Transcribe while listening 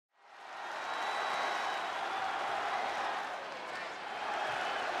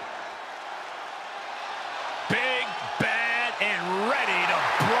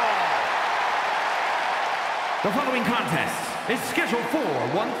The following contest is scheduled for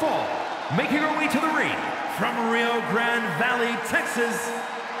one fall. Making her way to the ring from Rio Grande Valley, Texas,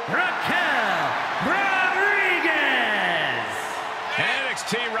 Raquel Rodriguez.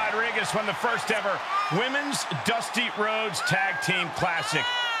 NXT Rodriguez won the first ever Women's Dusty Rhodes Tag Team Classic.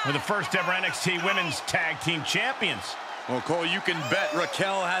 We're the first ever NXT Women's Tag Team Champions. Well, Cole, you can bet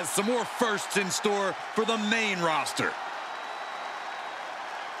Raquel has some more firsts in store for the main roster.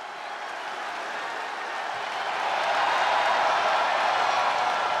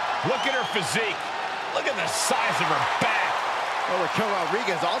 Look at her physique. Look at the size of her back. Well, Raquel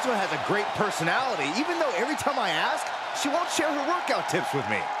Rodriguez also has a great personality, even though every time I ask, she won't share her workout tips with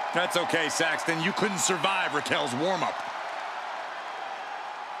me. That's okay, Saxton. You couldn't survive Raquel's warm-up.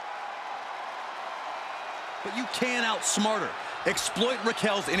 But you can outsmart her. Exploit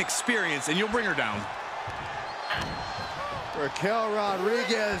Raquel's inexperience, and you'll bring her down. Raquel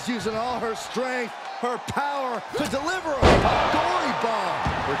Rodriguez using all her strength, her power to deliver a gory bomb.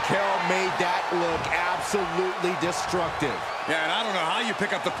 Raquel made that look absolutely destructive. Yeah, and I don't know how you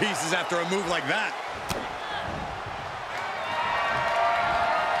pick up the pieces after a move like that.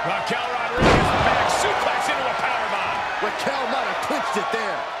 Raquel Rodriguez back suplex into a powerbomb. Raquel might have clinched it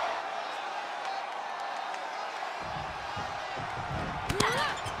there.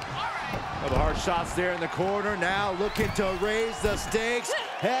 Couple hard shots there in the corner. Now looking to raise the stakes.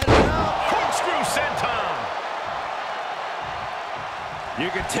 Head up. Corkscrew senton. You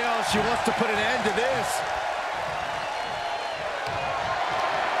can tell she wants to put an end to this.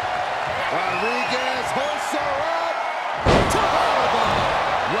 Rodriguez holds her up.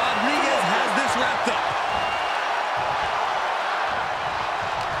 Rodriguez has this wrapped up.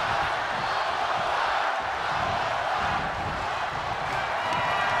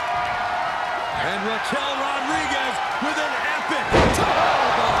 And Raquel Rodriguez with an epic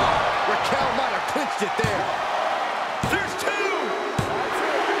Raquel might have clinched it there. There's two.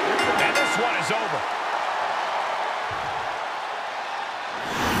 And this one is over.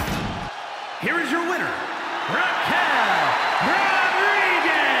 Here is your winner, Raquel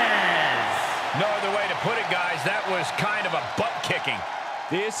Rodriguez. No other way to put it, guys. That was kind of a butt kicking.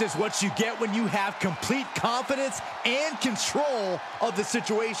 This is what you get when you have complete confidence and control of the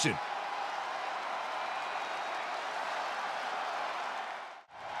situation.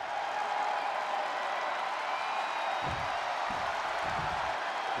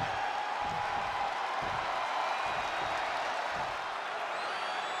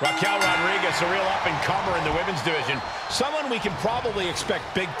 Raquel Rodriguez, a real up-and-comer in the women's division. Someone we can probably expect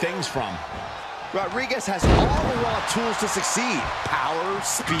big things from. Rodriguez has all the raw tools to succeed. Power,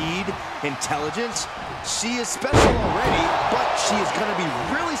 speed, intelligence. She is special already, but she is going to be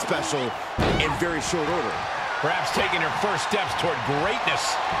really special in very short order. Perhaps taking her first steps toward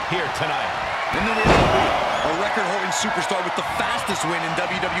greatness here tonight. In the WWE, a record-holding superstar with the fastest win in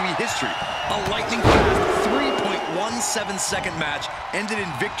WWE history. A lightning-fast 3.17-second match ended in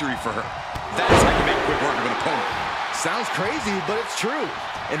victory for her. That's how you make quick work of an opponent. Sounds crazy, but it's true.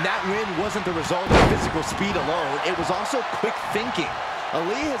 And that win wasn't the result of physical speed alone. It was also quick thinking.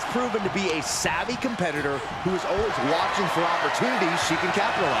 Ali has proven to be a savvy competitor who is always watching for opportunities she can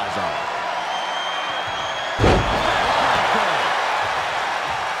capitalize on.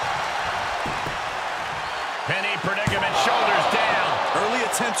 Penny predicament, shoulders down. Early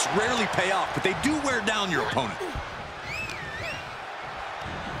attempts rarely pay off, but they do wear down your opponent.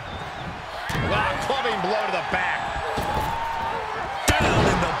 Clubbing blow to the back. Down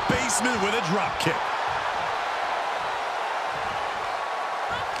in the basement with a drop kick.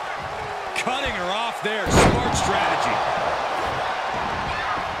 Cutting her off there, smart strategy.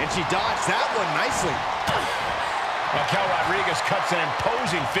 And she dodged that one nicely. Raquel Rodriguez cuts an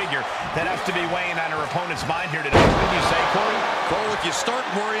imposing figure that has to be weighing on her opponent's mind here today. What do you say, Corey? Cole, if you start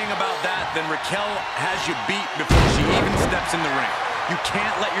worrying about that, then Raquel has you beat before she even steps in the ring. You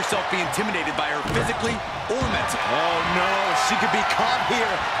can't let yourself be intimidated by her physically or mentally. Oh, no. She could be caught here.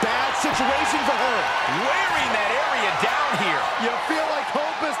 Bad situation for her. Wearing that area down here. You feel like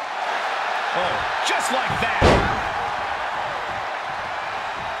hope is... Oh, just like that.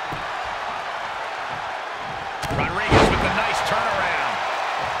 Rodriguez with a nice turnaround.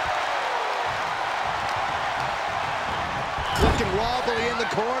 Looking wobbly in the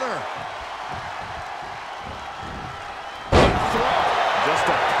corner. Just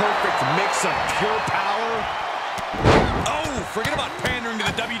a perfect mix of pure power. Oh, forget about pandering to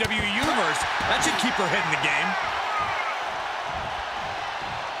the WWE Universe. That should keep her head in the game.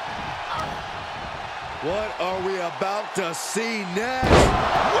 What are we about to see next?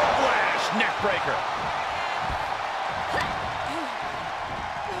 Whiplash, neckbreaker.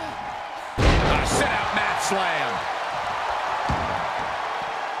 slam.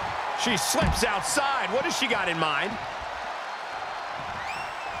 She slips outside. What has she got in mind?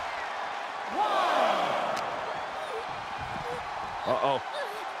 Uh-oh.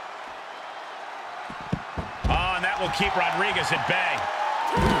 Oh, and that will keep Rodriguez at bay.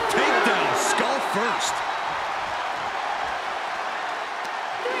 Takedown, skull first.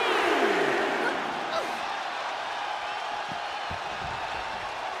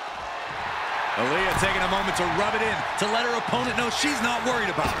 Aaliyah taking a moment to rub it in, to let her opponent know she's not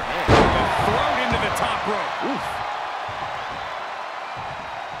worried about her. Thrown into the top rope. Oof.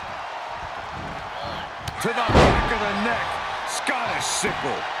 To the back of the neck. Scottish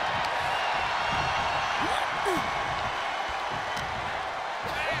sickle.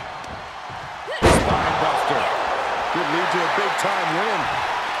 Spine buster. Could lead to a big-time win.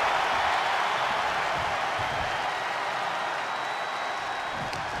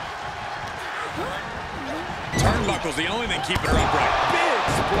 Turnbuckle's the only thing keeping her upright. Big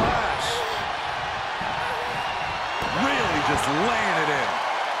splash. Really just laying it in.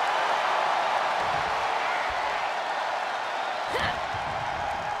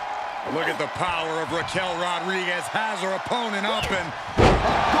 Look at the power of Raquel Rodriguez. Has her opponent up and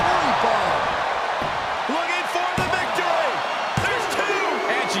Gory bomb. Looking for the victory. There's two.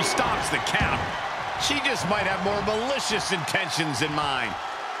 And she stops the count. She just might have more malicious intentions in mind.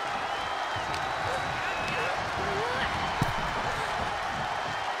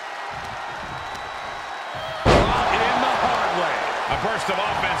 in the hard way. A burst of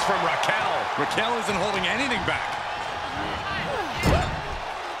offense from Raquel. Raquel isn't holding anything back.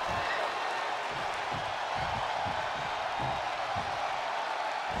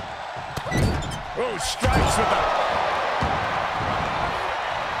 Oh, strikes with a...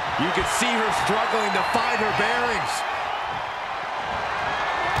 You can see her struggling to find her bearings.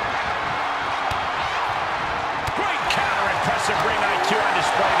 Great counter, impressive ring IQ on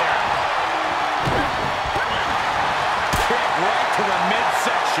display there. Kick right to the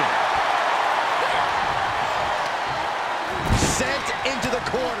midsection. Sent into the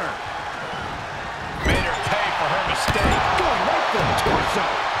corner. Made her pay for her mistake. Going right for the torso.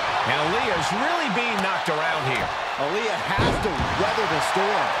 And Aaliyah's really being knocked around here. Aaliyah has to weather the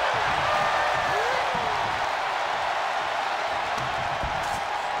storm.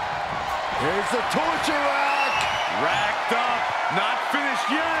 Here's the torture rack. Racked up. Not finished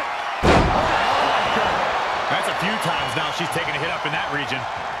yet. That's a few times now she's taken a hit up in that region.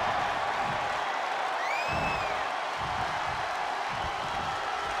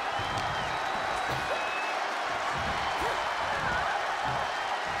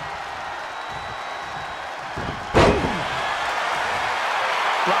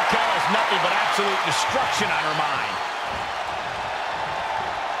 Raquel has nothing but absolute destruction on her mind.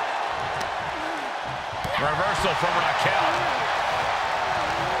 Reversal from Raquel.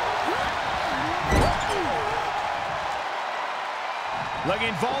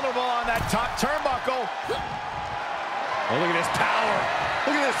 Looking vulnerable on that top turnbuckle. Oh, look at this power.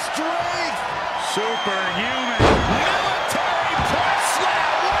 Look at this strength. Superhuman. Military press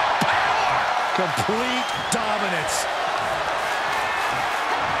slam. What power! Complete dominance.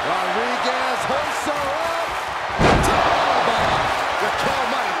 Rodriguez hoists her up. Terrible. Raquel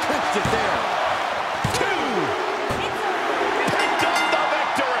might have clinched it there. Picked up the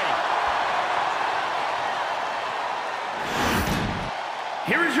victory.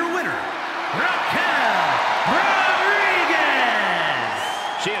 Here is your winner, Raquel Rodriguez!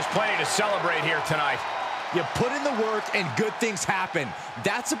 She has plenty to celebrate here tonight. You put in the work and good things happen.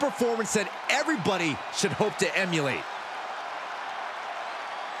 That's a performance that everybody should hope to emulate.